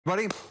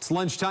Buddy, it's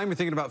lunchtime. You're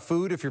thinking about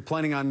food. If you're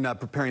planning on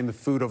preparing the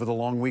food over the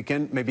long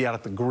weekend, maybe out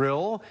at the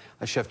grill,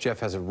 Chef Jeff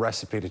has a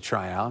recipe to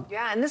try out.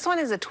 Yeah, and this one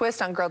is a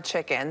twist on grilled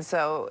chicken,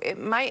 so it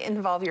might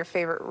involve your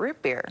favorite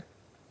root beer.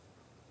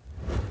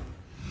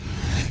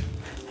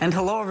 And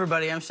hello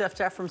everybody, I'm Chef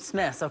Jeff from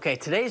Smith's. Okay,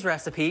 today's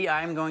recipe,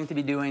 I'm going to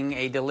be doing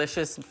a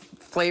delicious,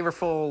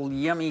 flavorful,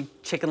 yummy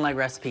chicken leg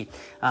recipe.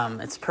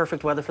 It's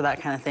perfect weather for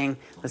that kind of thing.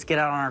 Let's get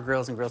out on our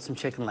grills and grill some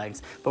chicken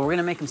legs. But we're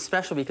gonna make them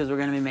special because we're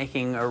gonna be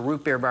making a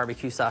root beer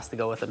barbecue sauce to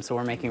go with them. So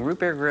we're making root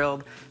beer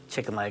grilled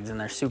chicken legs and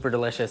they're super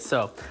delicious.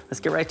 So let's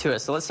get right to it.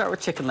 So let's start with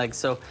chicken legs.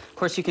 So of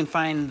course you can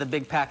find the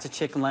big packs of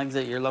chicken legs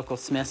at your local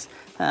Smith's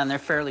and they're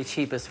fairly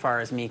cheap as far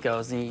as meat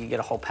goes. And you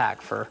get a whole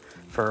pack for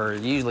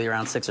usually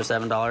around $6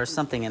 or7,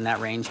 something in that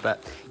range.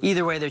 But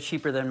either way, they're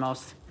cheaper than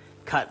most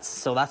cuts.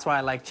 So that's why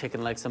I like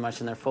chicken legs so much,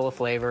 and they're full of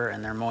flavor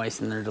and they're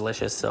moist and they're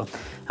delicious. So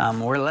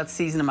let's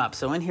season them up.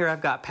 So in here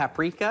I've got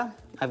paprika,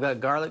 I've got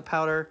garlic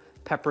powder,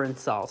 pepper and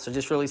salt. So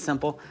just really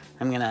simple.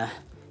 I'm gonna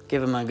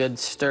give them a good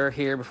stir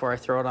here before I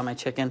throw it on my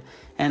chicken.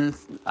 And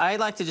I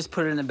like to just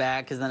put it in the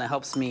bag because then it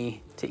helps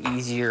me to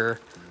easier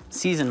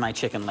season my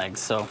chicken legs.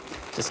 So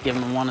just give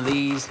them one of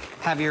these.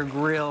 Have your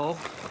grill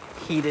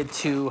heated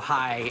to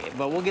high,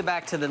 but we'll get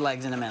back to the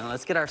legs in a minute.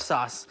 Let's get our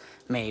sauce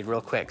made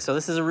real quick. So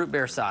this is a root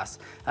beer sauce,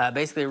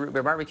 basically a root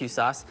beer barbecue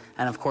sauce,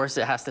 and of course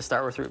it has to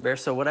start with root beer.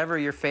 So whatever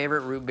your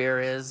favorite root beer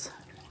is,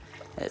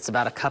 it's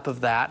about a cup of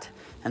that,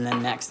 and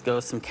then next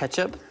goes some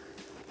ketchup.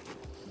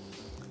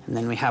 And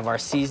then we have our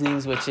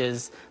seasonings, which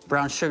is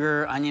brown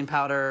sugar, onion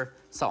powder,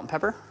 salt and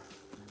pepper.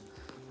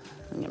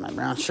 Get my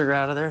brown sugar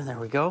out of there, there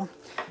we go.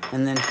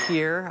 And then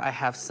here I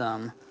have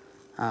some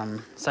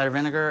cider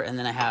vinegar, and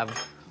then I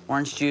have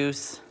orange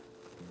juice,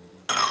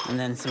 and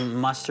then some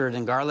mustard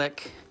and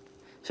garlic.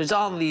 So it's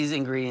all of these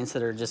ingredients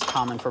that are just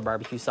common for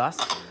barbecue sauce.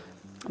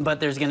 But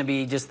there's gonna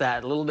be just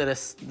that little bit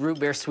of root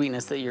beer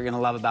sweetness that you're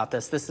gonna love about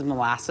this. This is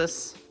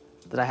molasses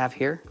that I have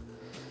here.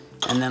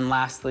 And then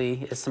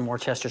lastly is some more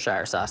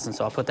Worcestershire sauce. And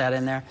so I'll put that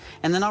in there.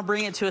 And then I'll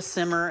bring it to a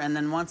simmer. And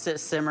then once it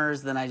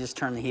simmers, then I just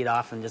turn the heat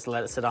off and just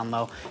let it sit on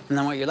low. And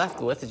then what you're left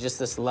with is just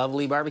this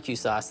lovely barbecue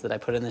sauce that I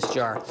put in this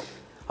jar.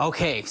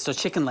 Okay, so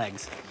chicken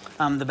legs.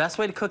 The best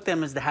way to cook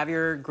them is to have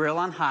your grill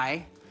on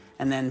high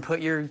and then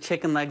put your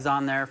chicken legs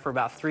on there for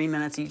about 3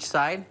 minutes each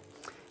side.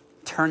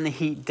 Turn the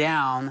heat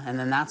down, and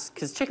then that's,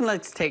 because chicken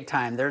legs take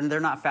time. They're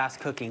not fast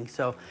cooking.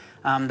 So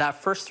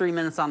that first 3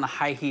 minutes on the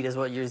high heat is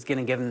what you're just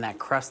gonna give them that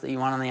crust that you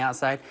want on the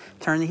outside.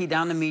 Turn the heat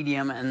down to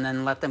medium and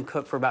then let them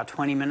cook for about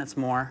 20 minutes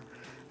more,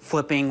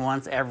 flipping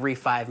once every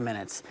 5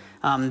 minutes.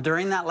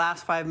 During that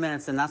last 5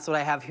 minutes, and that's what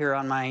I have here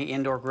on my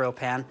indoor grill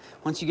pan,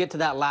 once you get to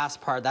that last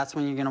part, that's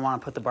when you're gonna wanna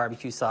put the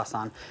barbecue sauce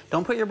on.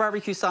 Don't put your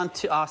barbecue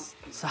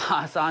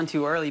sauce on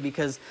too early,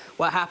 because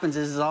what happens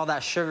is all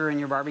that sugar in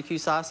your barbecue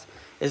sauce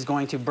is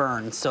going to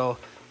burn. So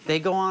they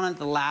go on at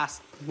the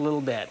last little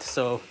bit.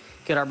 So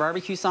get our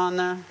barbecue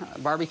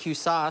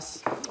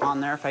sauce on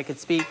there, if I could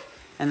speak,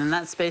 and then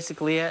that's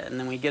basically it, and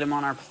then we get them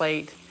on our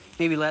plate.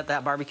 Maybe let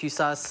that barbecue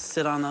sauce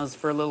sit on those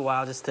for a little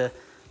while just to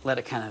let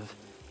it kind of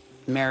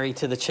marry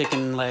to the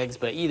chicken legs,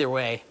 but either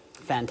way,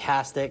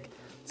 fantastic.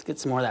 Let's get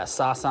some more of that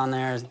sauce on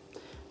there.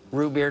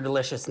 Root beer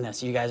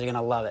deliciousness. You guys are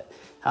gonna love it.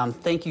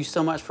 Thank you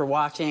so much for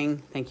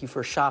watching. Thank you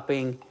for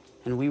shopping,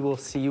 and we will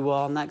see you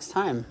all next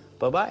time.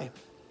 Bye-bye.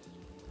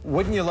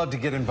 Wouldn't you love to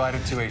get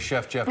invited to a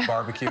Chef Jeff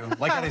barbecue?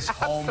 Like at his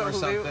home or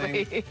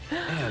something?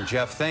 Man,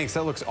 Jeff, thanks.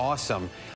 That looks awesome.